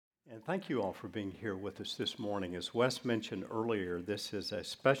And thank you all for being here with us this morning. As Wes mentioned earlier, this is a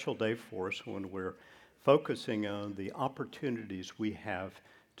special day for us when we're focusing on the opportunities we have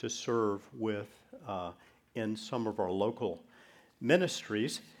to serve with in some of our local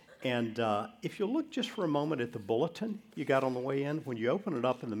ministries. And if you look just for a moment at the bulletin you got on the way in, when you open it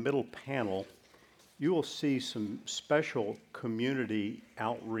up in the middle panel, you will see some special community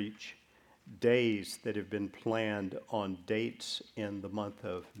outreach days that have been planned on dates in the month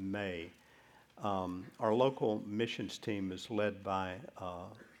of May. Our local missions team is led by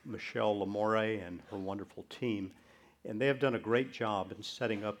Michelle Lamore and her wonderful team, and they have done a great job in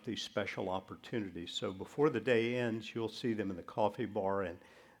setting up these special opportunities. So before the day ends, you'll see them in the coffee bar, and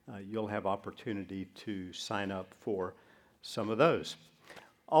you'll have opportunity to sign up for some of those.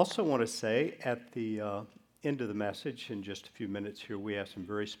 Also want to say at the end of the message, in just a few minutes here, we have some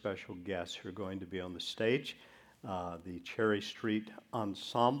very special guests who are going to be on the stage. The Cherry Street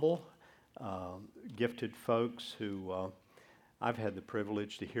Ensemble, gifted folks who I've had the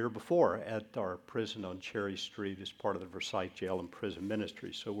privilege to hear before at our prison on Cherry Street as part of the Versailles Jail and Prison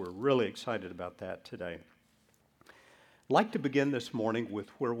Ministry. So we're really excited about that today. I'd like to begin this morning with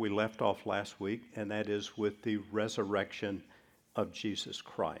where we left off last week, and that is with the resurrection of Jesus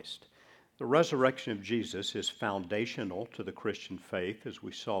Christ. The resurrection of Jesus is foundational to the Christian faith. As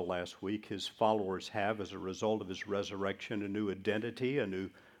we saw last week, his followers have, as a result of his resurrection, a new identity, a new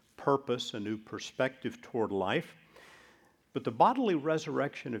purpose, a new perspective toward life. But the bodily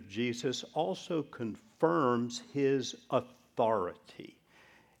resurrection of Jesus also confirms his authority.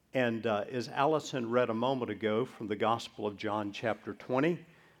 And as Allison read a moment ago from the Gospel of John chapter 20,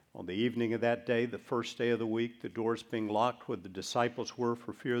 on the evening of that day, the first day of the week, the doors being locked where the disciples were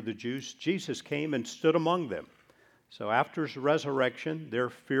for fear of the Jews, Jesus came and stood among them. So after his resurrection, they're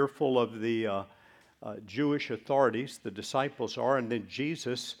fearful of the Jewish authorities, the disciples are, and then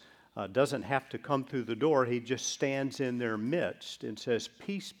Jesus doesn't have to come through the door. He just stands in their midst and says,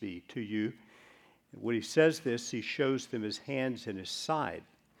 "Peace be to you." And when he says this, he shows them his hands and his side.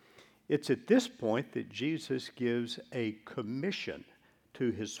 It's at this point that Jesus gives a commission to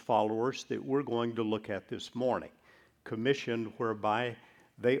his followers that we're going to look at this morning. Commission whereby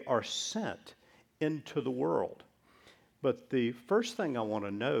they are sent into the world. But the first thing I want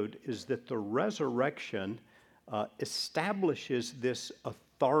to note is that the resurrection establishes this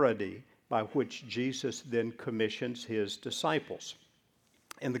authority by which Jesus then commissions his disciples.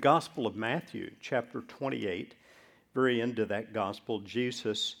 In the Gospel of Matthew, chapter 28, very end of that gospel,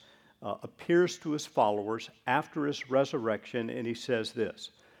 Jesus appears to his followers after his resurrection, and he says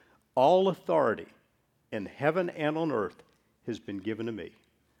this: "All authority in heaven and on earth has been given to me.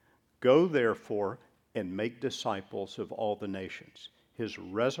 Go therefore and make disciples of all the nations." His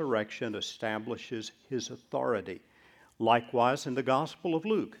resurrection establishes his authority. Likewise, in the Gospel of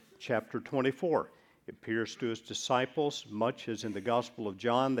Luke, chapter 24, it appears to his disciples, much as in the Gospel of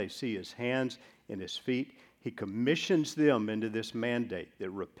John, they see his hands and his feet. He commissions them into this mandate that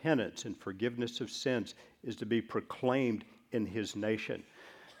repentance and forgiveness of sins is to be proclaimed in his nation,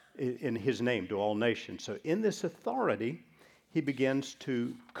 in his name to all nations. So in this authority, he begins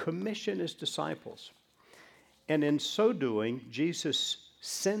to commission his disciples. And in so doing, Jesus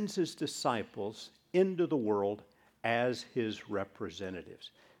sends his disciples into the world as his representatives.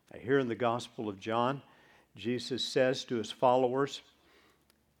 Now, here in the Gospel of John, Jesus says to his followers,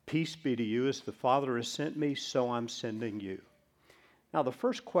 "Peace be to you, as the Father has sent me, so I'm sending you." Now, the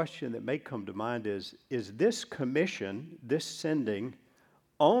first question that may come to mind is this commission, this sending,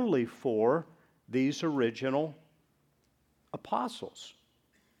 only for these original apostles,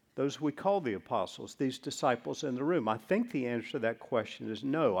 those we call the apostles, these disciples in the room? I think the answer to that question is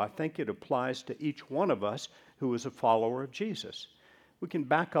no. I think it applies to each one of us who is a follower of Jesus. We can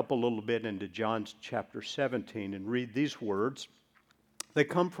back up a little bit into John chapter 17 and read these words. They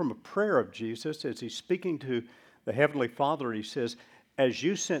come from a prayer of Jesus as he's speaking to the Heavenly Father. He says, "As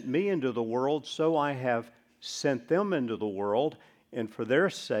you sent me into the world, so I have sent them into the world, and for their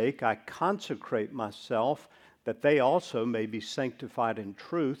sake I consecrate myself, that they also may be sanctified in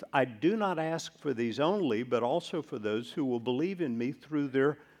truth. I do not ask for these only, but also for those who will believe in me through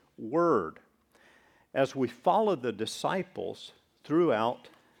their word." As we follow the disciples throughout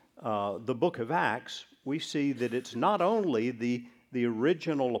the book of Acts, we see that it's not only the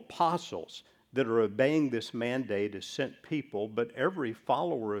original apostles that are obeying this mandate as sent people, but every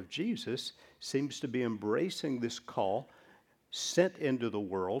follower of Jesus seems to be embracing this call, sent into the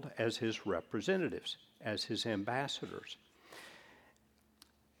world as his representatives, as his ambassadors.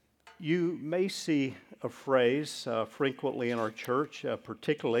 You may see a phrase frequently in our church,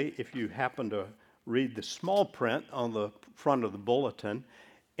 particularly if you happen to read the small print on the front of the bulletin,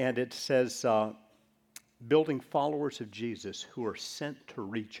 And it says, building followers of Jesus who are sent to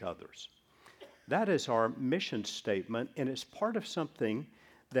reach others. That is our mission statement, and it's part of something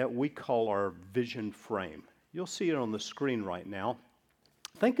that we call our vision frame. You'll see it on the screen right now.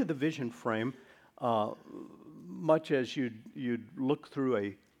 Think of the vision frame much as you'd look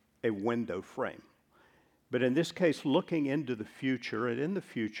through a window frame. But in this case, looking into the future, and in the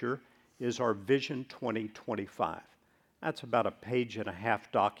future is our Vision 2025. That's about a page and a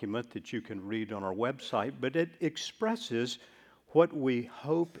half document that you can read on our website, but it expresses what we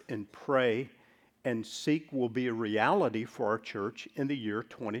hope and pray and seek will be a reality for our church in the year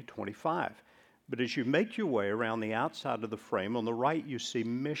 2025. But as you make your way around the outside of the frame, on the right you see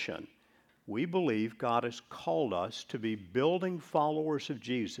mission. We believe God has called us to be building followers of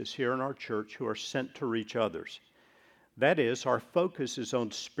Jesus here in our church who are sent to reach others. That is, our focus is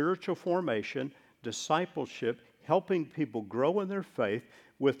on spiritual formation, discipleship, helping people grow in their faith,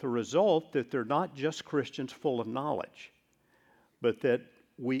 with the result that they're not just Christians full of knowledge, but that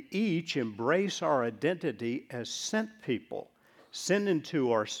we each embrace our identity as sent people, sent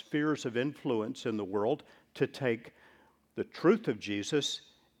into our spheres of influence in the world to take the truth of Jesus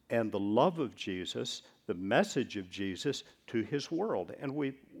and the love of Jesus, the message of Jesus, to his world. And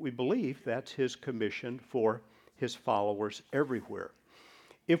we believe that's his commission for his followers everywhere.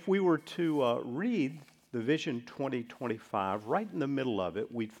 If we were to read the Vision 2025, right in the middle of it,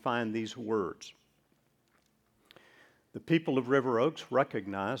 we'd find these words. The people of River Oaks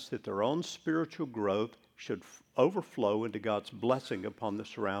recognize that their own spiritual growth should overflow into God's blessing upon the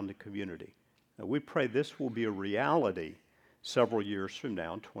surrounding community. Now, we pray this will be a reality several years from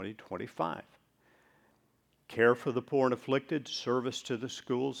now in 2025. Care for the poor and afflicted, service to the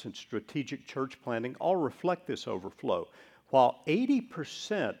schools, and strategic church planting all reflect this overflow. While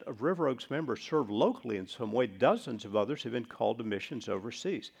 80% of River Oaks members serve locally in some way, dozens of others have been called to missions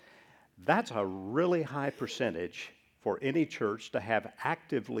overseas. That's a really high percentage for any church to have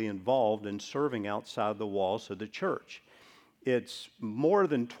actively involved in serving outside the walls of the church. It's more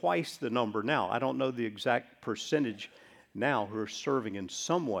than twice the number now. I don't know the exact percentage now who are serving in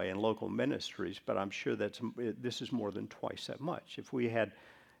some way in local ministries, but I'm sure this is more than twice that much. If we have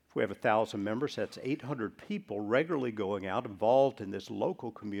 1,000 members, that's 800 people regularly going out, involved in this local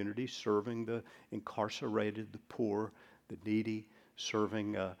community, serving the incarcerated, the poor, the needy,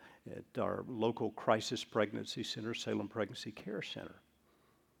 serving at our local crisis pregnancy center, Salem Pregnancy Care Center.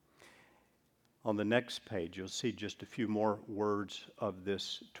 On the next page, you'll see just a few more words of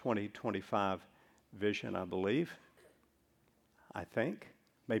this 2025 vision, I believe. I think.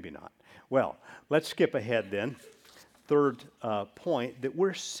 Maybe not. Well, let's skip ahead then. Third point, that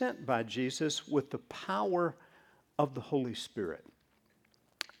we're sent by Jesus with the power of the Holy Spirit.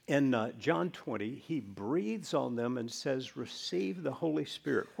 In John 20, he breathes on them and says, receive the Holy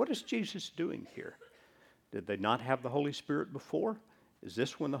Spirit. What is Jesus doing here? Did they not have the Holy Spirit before? Is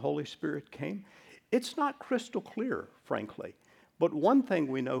this when the Holy Spirit came? It's not crystal clear, frankly. But one thing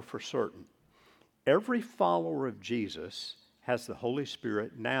we know for certain, every follower of Jesus has the Holy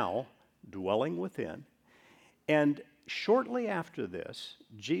Spirit now dwelling within. And shortly after this,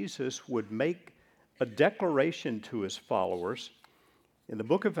 Jesus would make a declaration to his followers. In the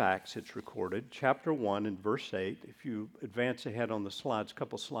book of Acts, it's recorded, chapter 1 and verse 8. If you advance ahead on the slides, a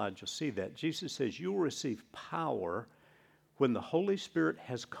couple slides, you'll see that. Jesus says, you will receive power when the Holy Spirit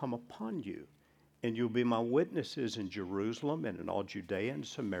has come upon you, and you'll be my witnesses in Jerusalem and in all Judea and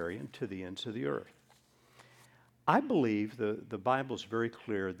Samaria and to the ends of the earth. I believe the Bible's very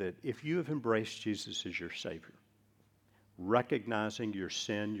clear that if you have embraced Jesus as your Savior, recognizing your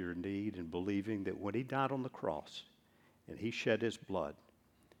sin, your need, and believing that when he died on the cross and he shed his blood,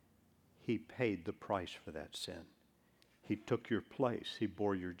 he paid the price for that sin. He took your place. He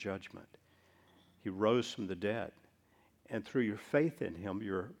bore your judgment. He rose from the dead. And through your faith in him,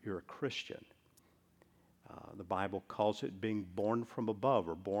 you're a Christian. The Bible calls it being born from above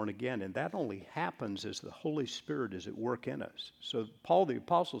or born again. And that only happens as the Holy Spirit is at work in us. So Paul the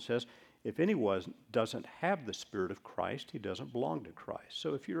Apostle says, if anyone doesn't have the Spirit of Christ, he doesn't belong to Christ.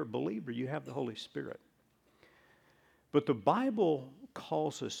 So if you're a believer, you have the Holy Spirit. But the Bible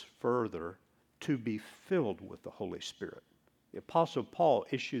calls us further to be filled with the Holy Spirit. The Apostle Paul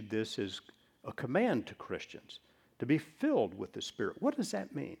issued this as a command to Christians, to be filled with the Spirit. What does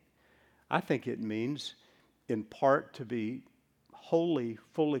that mean? I think it means, in part, to be wholly,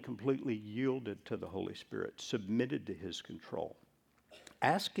 fully, completely yielded to the Holy Spirit, submitted to his control,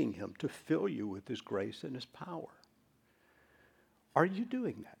 asking him to fill you with his grace and his power. Are you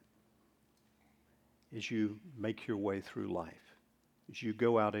doing that as you make your way through life, as you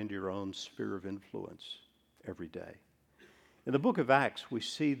go out into your own sphere of influence every day? In the book of Acts, we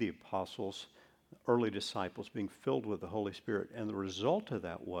see the apostles, early disciples, being filled with the Holy Spirit. And the result of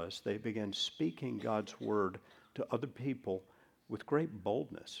that was they began speaking God's word to other people with great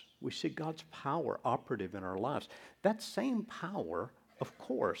boldness. We see God's power operative in our lives. That same power, of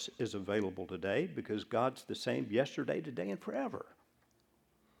course, is available today because God's the same yesterday, today, and forever.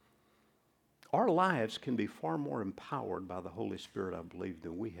 Our lives can be far more empowered by the Holy Spirit, I believe,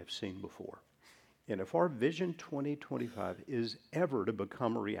 than we have seen before. And if our Vision 2025 is ever to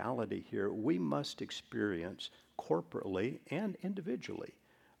become a reality here, we must experience corporately and individually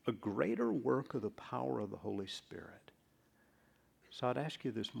a greater work of the power of the Holy Spirit. So I'd ask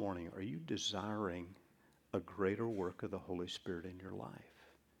you this morning, are you desiring a greater work of the Holy Spirit in your life?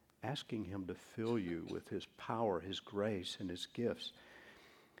 Asking Him to fill you with His power, His grace, and His gifts.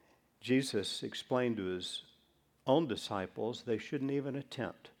 Jesus explained to His own disciples they shouldn't even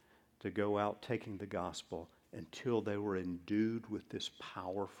attempt to go out taking the gospel until they were endued with this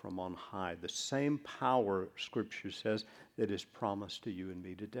power from on high. The same power, Scripture says, that is promised to you and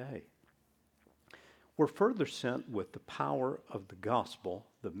me today. We're further sent with the power of the gospel,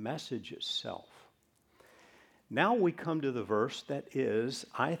 the message itself. Now we come to the verse that is,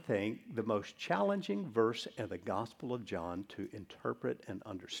 I think, the most challenging verse in the Gospel of John to interpret and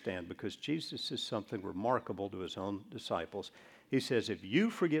understand, because Jesus says something remarkable to His own disciples. He says, if you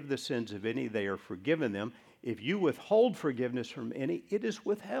forgive the sins of any, they are forgiven them. If you withhold forgiveness from any, it is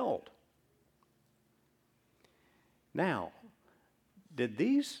withheld. Now, did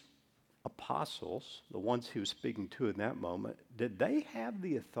these apostles, the ones He was speaking to in that moment, did they have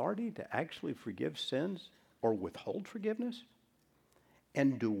the authority to actually forgive sins or withhold forgiveness?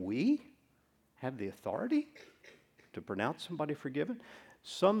 And do we have the authority to pronounce somebody forgiven?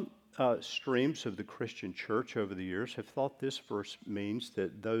 Some streams of the Christian church over the years have thought this verse means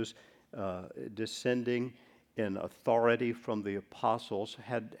that those descending in authority from the apostles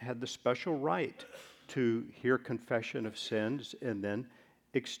had the special right to hear confession of sins and then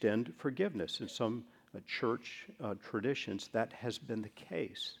extend forgiveness. In some church traditions, that has been the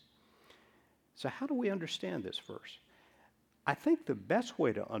case. So how do we understand this verse? I think the best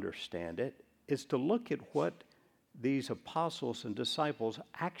way to understand it is to look at what these apostles and disciples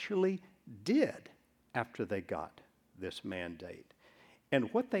actually did after they got this mandate.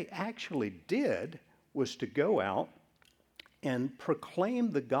 And what they actually did was to go out and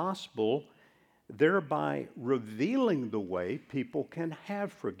proclaim the gospel, thereby revealing the way people can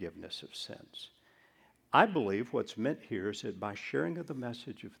have forgiveness of sins. I believe what's meant here is that by sharing of the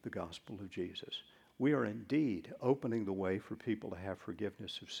message of the gospel of Jesus, we are indeed opening the way for people to have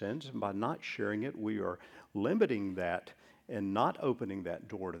forgiveness of sins. And by not sharing it, we are limiting that and not opening that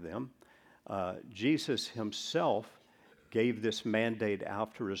door to them. Jesus Himself gave this mandate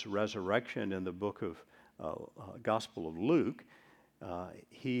after His resurrection in the book of Gospel of Luke.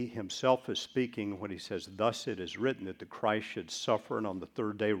 He Himself is speaking when He says, thus it is written that the Christ should suffer and on the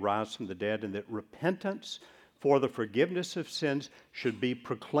third day rise from the dead, and that repentance for the forgiveness of sins should be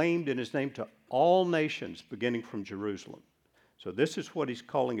proclaimed in His name to all nations, beginning from Jerusalem. So this is what He's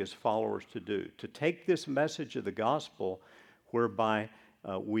calling His followers to do, to take this message of the gospel whereby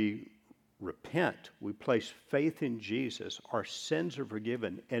we repent, we place faith in Jesus, our sins are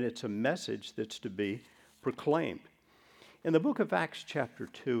forgiven, and it's a message that's to be proclaimed. In the book of Acts chapter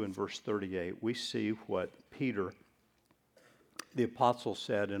 2 and verse 38, we see what Peter, the apostle,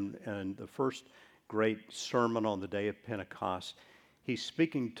 said in the first great sermon on the day of Pentecost. He's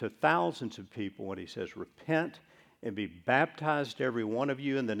speaking to thousands of people when he says, repent and be baptized, every one of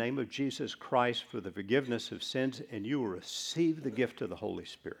you, in the name of Jesus Christ for the forgiveness of sins, and you will receive the gift of the Holy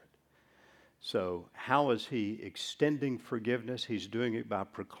Spirit. So how is He extending forgiveness? He's doing it by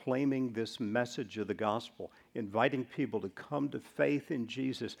proclaiming this message of the gospel, inviting people to come to faith in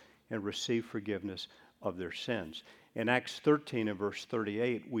Jesus and receive forgiveness of their sins. In Acts 13 and verse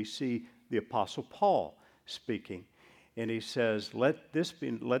 38, we see the Apostle Paul speaking. And he says, let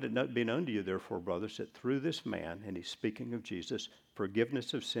it not be known to you, therefore, brothers, that through this man, and he's speaking of Jesus,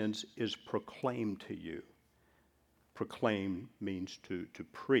 forgiveness of sins is proclaimed to you. Proclaim means to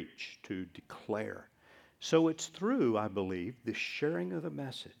preach, to declare. So it's through, I believe, the sharing of the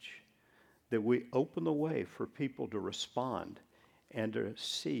message that we open the way for people to respond and to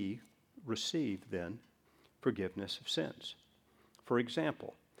receive then forgiveness of sins. For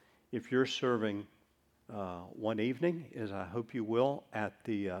example, if you're serving one evening, as I hope you will, at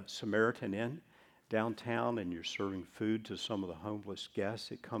the Samaritan Inn downtown, and you're serving food to some of the homeless guests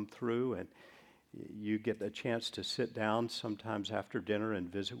that come through, and you get a chance to sit down sometimes after dinner and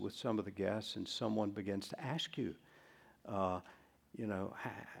visit with some of the guests, and someone begins to ask you, how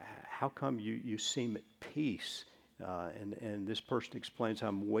come you seem at peace And this person explains,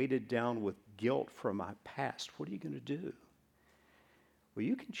 I'm weighted down with guilt from my past. What are you going to do? Well,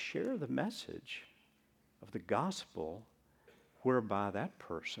 you can share the message of the gospel whereby that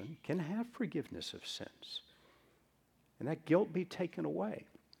person can have forgiveness of sins and that guilt be taken away.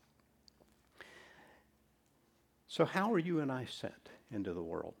 So how are you and I sent into the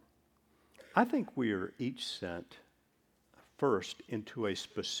world? I think we are each sent first into a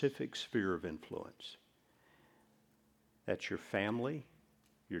specific sphere of influence. That's your family,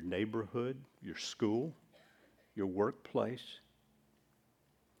 your neighborhood, your school, your workplace.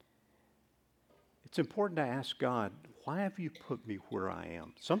 It's important to ask God, why have you put me where I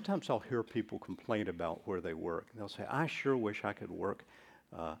am? Sometimes I'll hear people complain about where they work. And they'll say, I sure wish I could work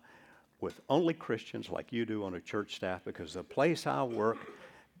with only Christians like you do on a church staff, because the place I work,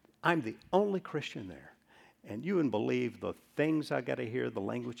 I'm the only Christian there. And you wouldn't believe the things I got to hear, the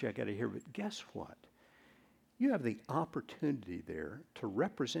language I got to hear. But guess what? You have the opportunity there to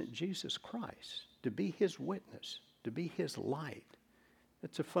represent Jesus Christ, to be his witness, to be his light.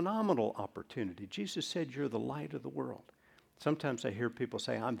 It's a phenomenal opportunity. Jesus said, you're the light of the world. Sometimes I hear people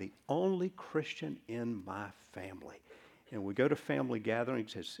say, I'm the only Christian in my family. And we go to family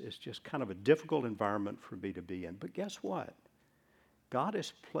gatherings. It's just kind of a difficult environment for me to be in. But guess what? God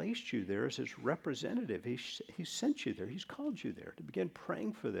has placed you there as his representative. He sent you there. He's called you there to begin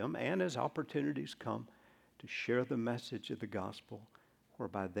praying for them. And as opportunities come, to share the message of the gospel,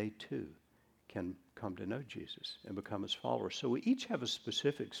 whereby they too can come to know Jesus and become his followers. So we each have a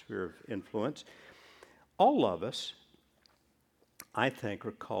specific sphere of influence. All of us, I think,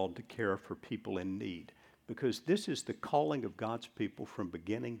 are called to care for people in need, because this is the calling of God's people from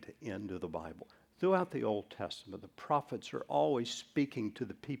beginning to end of the Bible. Throughout the Old Testament, the prophets are always speaking to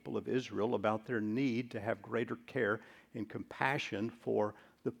the people of Israel about their need to have greater care and compassion for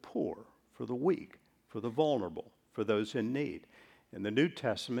the poor, for the weak, for the vulnerable, for those in need. In the New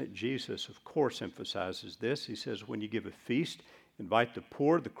Testament, Jesus, of course, emphasizes this. He says, when you give a feast, invite the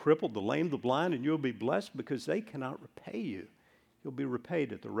poor, the crippled, the lame, the blind, and you'll be blessed, because they cannot repay you. You'll be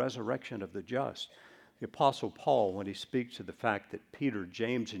repaid at the resurrection of the just. The Apostle Paul, when he speaks of the fact that Peter,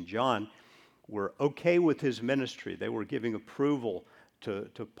 James, and John were okay with his ministry, they were giving approval to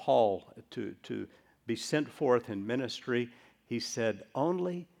Paul to be sent forth in ministry, he said,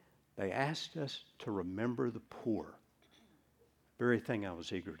 only they asked us to remember the poor. Very thing I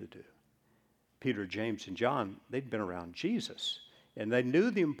was eager to do. Peter, James, and John, they'd been around Jesus, and they knew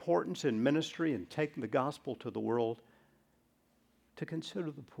the importance in ministry and taking the gospel to the world to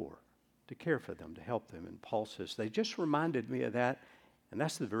consider the poor, to care for them, to help them. And Paul says, they just reminded me of that, and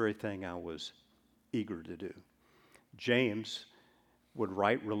that's the very thing I was eager to do. James would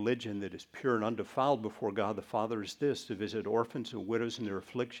write, religion that is pure and undefiled before God the Father is this, to visit orphans and widows in their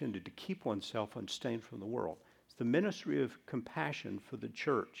affliction, and to keep oneself unstained from the world. It's the ministry of compassion for the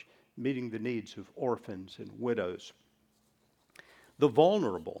church, meeting the needs of orphans and widows. The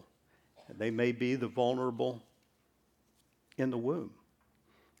vulnerable, and they may be the vulnerable in the womb.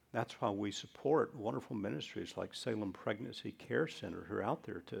 That's why we support wonderful ministries like Salem Pregnancy Care Center, who are out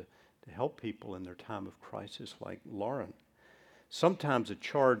there to help people in their time of crisis, like Lauren. Sometimes a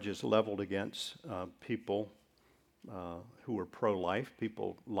charge is leveled against people who are pro-life,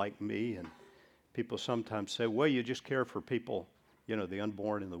 people like me, and people sometimes say, well, you just care for people, the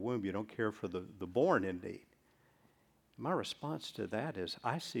unborn in the womb. You don't care for the born in need. My response to that is,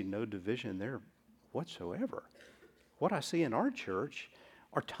 I see no division there whatsoever. What I see in our church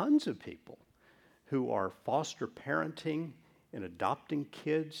are tons of people who are foster parenting and adopting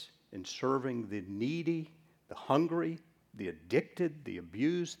kids and serving the needy, the hungry, the addicted, the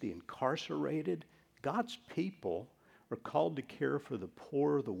abused, the incarcerated. God's people are called to care for the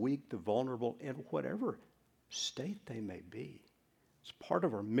poor, the weak, the vulnerable, in whatever state they may be. It's part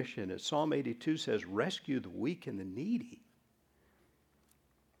of our mission. As Psalm 82 says, rescue the weak and the needy.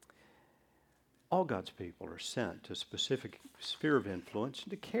 All God's people are sent to a specific sphere of influence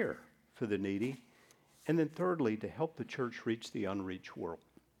to care for the needy. And then thirdly, to help the church reach the unreached world.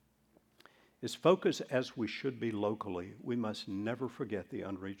 As focused as we should be locally, we must never forget the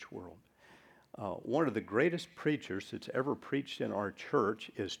unreached world. One of the greatest preachers that's ever preached in our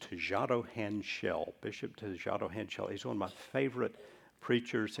church is Tejado Hanschel, Bishop Tejado Hanschel. He's one of my favorite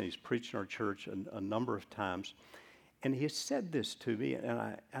preachers, and he's preached in our church a number of times. And he said this to me,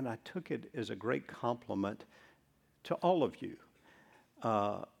 and I took it as a great compliment to all of you,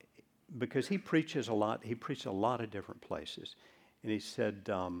 because he preaches a lot. He preached a lot of different places. And he said,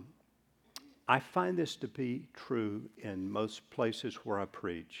 I find this to be true in most places where I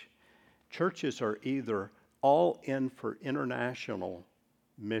preach. Churches are either all in for international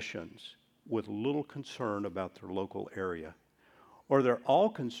missions with little concern about their local area, or they're all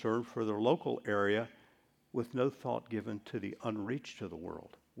concerned for their local area with no thought given to the unreached of the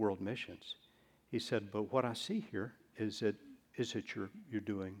world missions. He said, but what I see here is that you're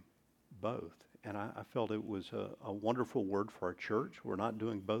doing both. And I felt it was a wonderful word for our church. We're not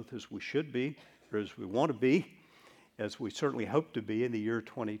doing both as we should be, or as we want to be, as we certainly hope to be in the year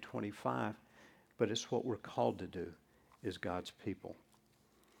 2025, but it's what we're called to do as God's people.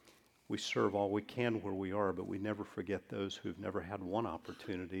 We serve all we can where we are, but we never forget those who've never had one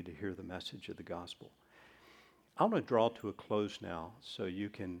opportunity to hear the message of the gospel. I want to draw to a close now so you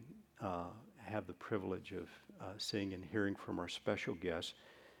can have the privilege of seeing and hearing from our special guests.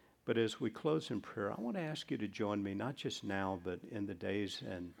 But as we close in prayer, I want to ask you to join me, not just now, but in the days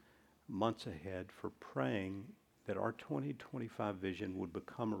and months ahead, for praying that our 2025 vision would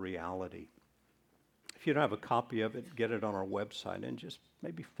become a reality. If you don't have a copy of it, get it on our website and just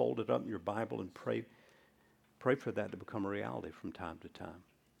maybe fold it up in your Bible and pray for that to become a reality from time to time.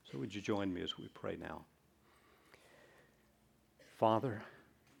 So would you join me as we pray now? Father,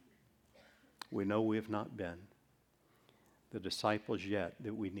 we know we have not been the disciples yet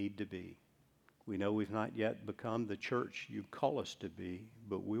that we need to be. We know we've not yet become the church you call us to be,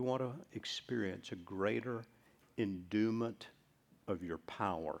 but we want to experience a greater endowment of your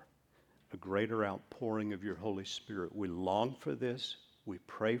power, a greater outpouring of your Holy Spirit. We long for this. We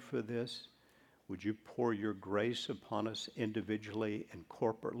pray for this. Would you pour your grace upon us individually and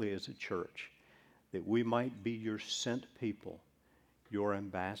corporately as a church, that we might be your sent people, your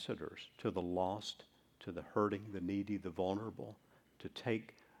ambassadors to the lost, to the hurting, the needy, the vulnerable, to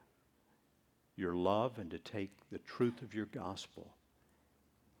take your love and to take the truth of your gospel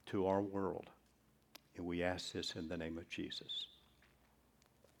to our world. And we ask this in the name of Jesus.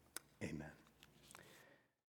 Amen.